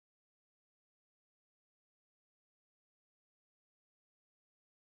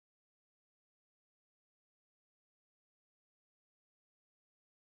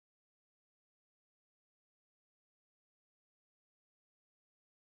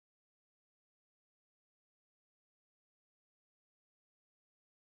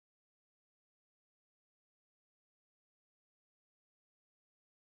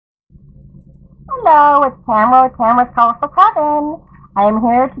Hello, it's Tamara with Tamara's Colorful Coven. I am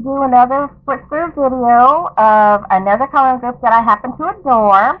here to do another flip-through video of another coloring group that I happen to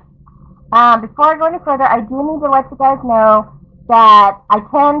adore. Before I go any further, I do need to let you guys know that I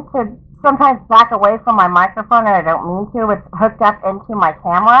tend to sometimes back away from my microphone, and I don't mean to. It's hooked up into my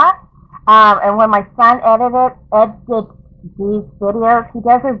camera. And when my son edits these videos, he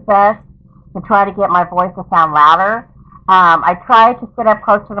does his best to try to get my voice to sound louder. I try to sit up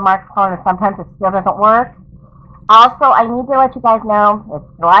close to the microphone, and sometimes it still doesn't work. Also, I need to let you guys know it's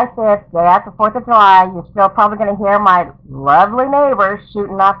July 5th, day after 4th of July. You're still probably going to hear my lovely neighbors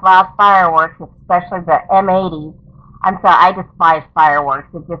shooting off loud fireworks, especially the M80s. I'm sorry, I despise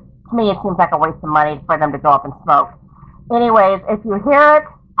fireworks. To me, it seems like a waste of money for them to go up and smoke. Anyways, if you hear it,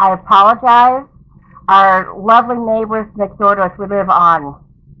 I apologize. Our lovely neighbors next door to us, we live on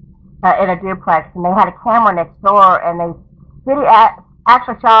in a duplex, and they had a camera next door, and they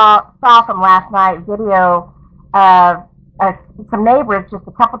actually saw from last night video of some neighbors just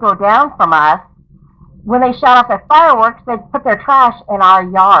a couple door down from us. When they shot off their fireworks, they put their trash in our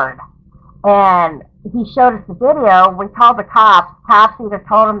yard, and he showed us the video. We called the cops. Cops either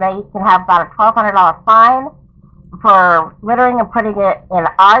told them they could have about a $1,200 fine for littering and putting it in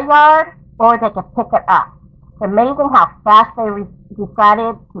our yard, or they could pick it up. It's amazing how fast they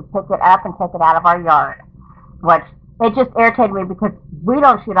decided to pick it up and take it out of our yard. Which, it just irritated me because we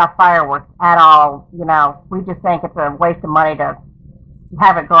don't shoot off fireworks at all. You know, we just think it's a waste of money to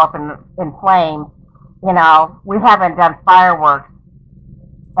have it go up in flames. You know, we haven't done fireworks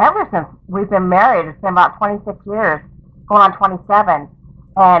ever since we've been married. It's been about 26 years, going on 27,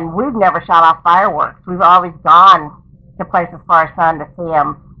 and we've never shot off fireworks. We've always gone to places for our son to see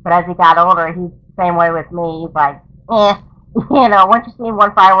them. But as he got older, he's the same way with me. He's like, you know, once you've seen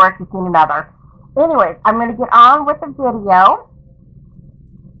one firework, you've seen another. Anyways, I'm going to get on with the video,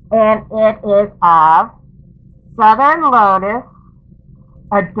 and it is of Southern Lotus,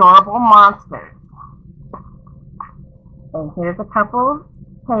 Adorable Monsters. And here's a couple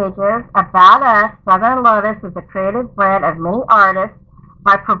pages. About Us, Southern Lotus is a creative brand of many artists.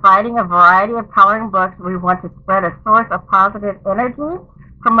 By providing a variety of coloring books, we want to spread a source of positive energy,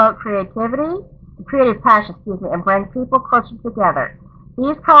 promote creative passion, and bring people closer together.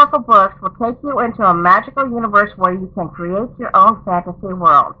 These colorful books will take you into a magical universe where you can create your own fantasy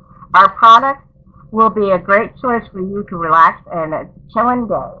world. Our products will be a great choice for you to relax and a chilling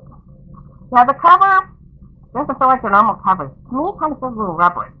day. Now the cover doesn't feel like the normal covers. To me, it kind of feels a little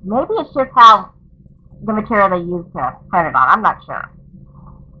rubbery. Maybe it's just how the material they use to print it on. I'm not sure.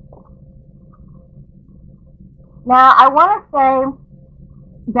 Now, I want to say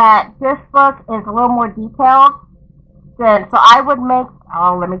that this book is a little more detailed than, so I would make,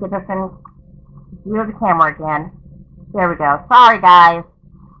 let me get this in view of the camera again. There we go. Sorry, guys.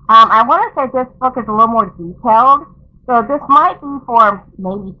 I want to say this book is a little more detailed, so this might be for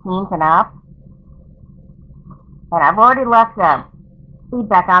maybe teens and up. And I've already left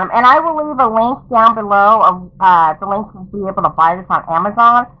feedback on them. And I will leave a link down below of the link to be able to buy this on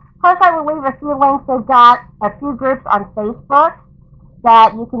Amazon. Plus, I will leave a few links. They've got a few groups on Facebook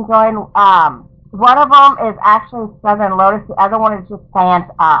that you can join. One of them is actually Southern Lotus. The other one is just Fans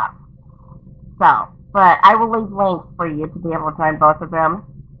Up. So, but I will leave links for you to be able to join both of them.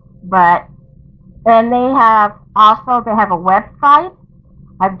 And they have a website.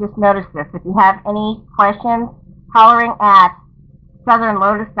 I've just noticed this. If you have any questions, coloring at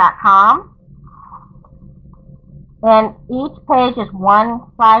southernlotus.com. And each page is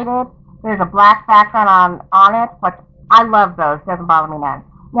one-sided. There's a black background on it, but I love those. Doesn't bother me none.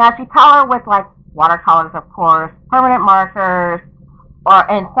 Now, if you color with, like, watercolors, of course, permanent markers,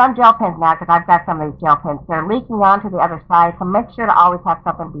 and some gel pens now, because I've got some of these gel pens, they're leaking onto the other side, so make sure to always have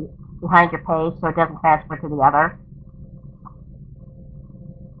something behind your page so it doesn't transfer to the other.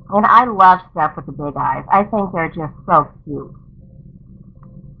 And I love stuff with the big eyes. I think they're just so cute.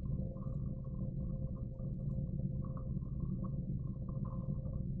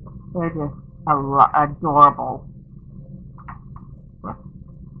 They're just adorable.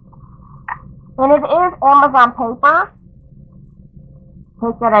 And it is Amazon paper.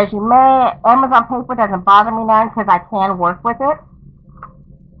 Take that as you may. Amazon paper doesn't bother me none because I can work with it.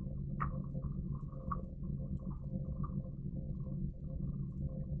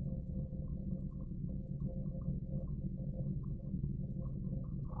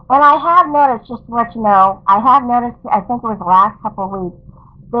 And I have noticed, just to let you know, I think it was the last couple of weeks,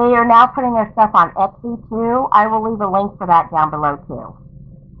 they are now putting their stuff on Etsy too. I will leave a link for that down below too.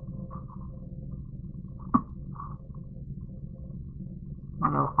 My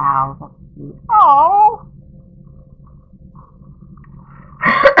little owls, that's cute. Oh!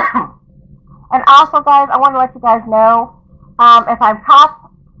 And also, guys, I want to let you guys know, if I've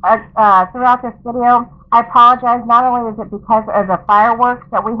talked throughout this video, I apologize. Not only is it because of the fireworks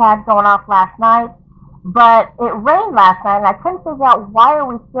that we had going off last night, but it rained last night, and I couldn't figure out why are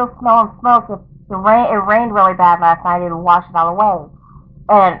we still smelling smoke if it rained really bad last night and washed it all away.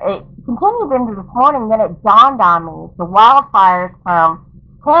 And it continued into this morning. Then it dawned on me, the wildfires from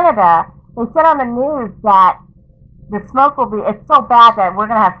Canada, they said on the news that the smoke will be, it's so bad that we're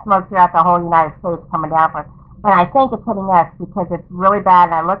going to have smoke throughout the whole United States coming down for us. And I think it's hitting us because it's really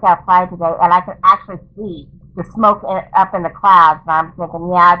bad. And I looked outside today, and I could actually see the smoke up in the clouds. And I'm thinking,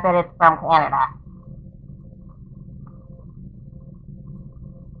 yeah, I bet it's from Canada.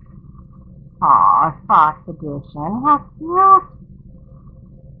 Aw, Fox Edition. How cute.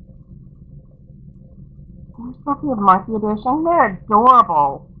 There's supposed to be a Monkey Edition. They're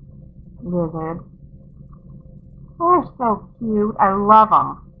adorable lizards. They're so cute. I love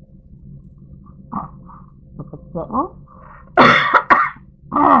them. With the kitten.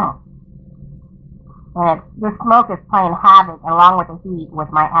 And the smoke is playing havoc along with the heat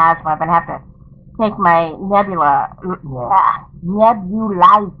with my asthma. I'm going to have to take my nebulizer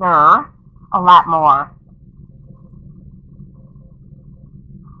a lot more.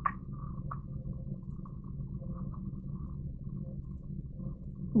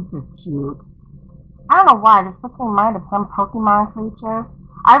 This is cute. I don't know why. This puts me in mind of some Pokemon creature.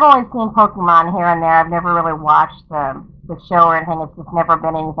 I've only seen Pokemon here and there. I've never really watched the show or anything. It's just never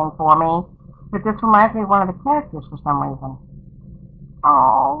been anything for me. But this reminds me of one of the characters for some reason.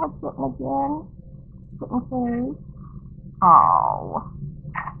 Oh, it's Kitten again. Kitten fairy. Oh.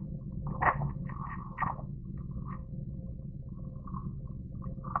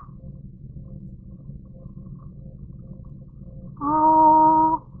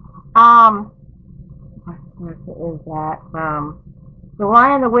 What is that from? The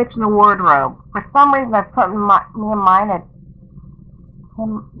Lion, the Witch, and the Wardrobe. For some reason, I've put me in mind at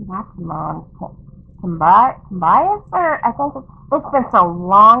Tobias, or I think it's been so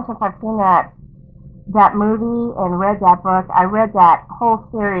long since I've seen that movie and read that book. I read that whole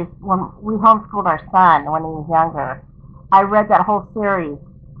series when we homeschooled our son when he was younger. I read that whole series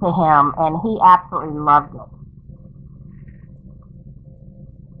to him, and he absolutely loved it.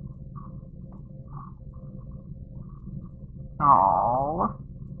 Oh,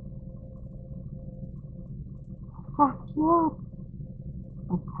 so cute.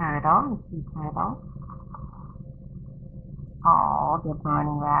 A turtle, a sea turtle. Oh, the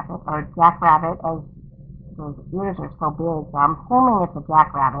bunny rabbit, or jackrabbit, as those ears are so big, so I'm assuming it's a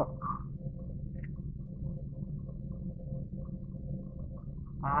jackrabbit.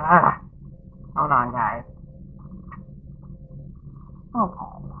 Hold on, guys. Okay.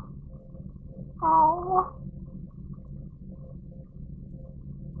 Oh.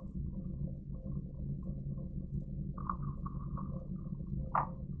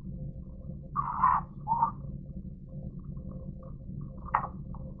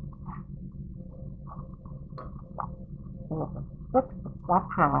 Stop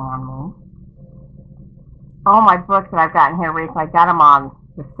curling on me. All my books that I've gotten here recently, I got them on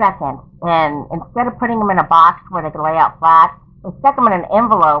the 2nd, and instead of putting them in a box where they could lay out flat, they stuck them in an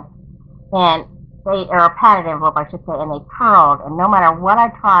envelope, or a padded envelope, I should say, and they curled, and no matter what I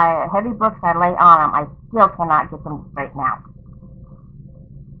try, heavy books I lay on them, I still cannot get them to straighten out.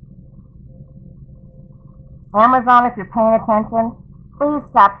 Amazon, if you're paying attention, please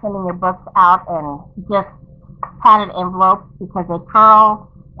stop sending your books out and just padded envelopes because they curl,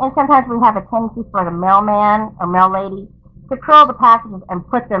 and sometimes we have a tendency for the mailman or mail lady to curl the packages and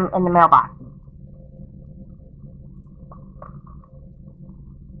put them in the mailbox.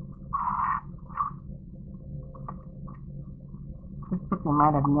 This book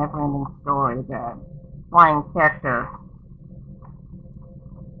might have never-ending story, the flying character.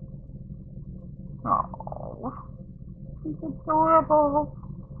 Oh, he's adorable.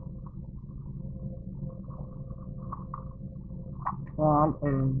 And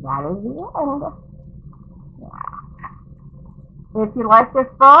that is the end. Yeah. If you like this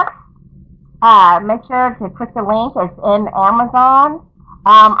book, make sure to click the link. It's in Amazon.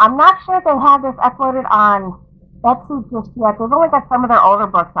 I'm not sure if they have this uploaded on Etsy just yet. They've only got some of their older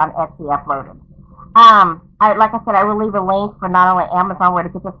books on Etsy uploaded. Like I said, I will leave a link for not only Amazon where to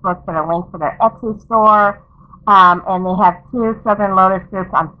get this book, but a link for their Etsy store. And they have 2 Southern Lotus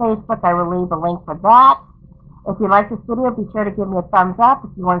groups on Facebook. I will leave a link for that. If you like this video, be sure to give me a thumbs up.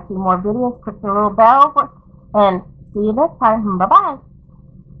 If you want to see more videos, click the little bell. And see you next time. Bye-bye.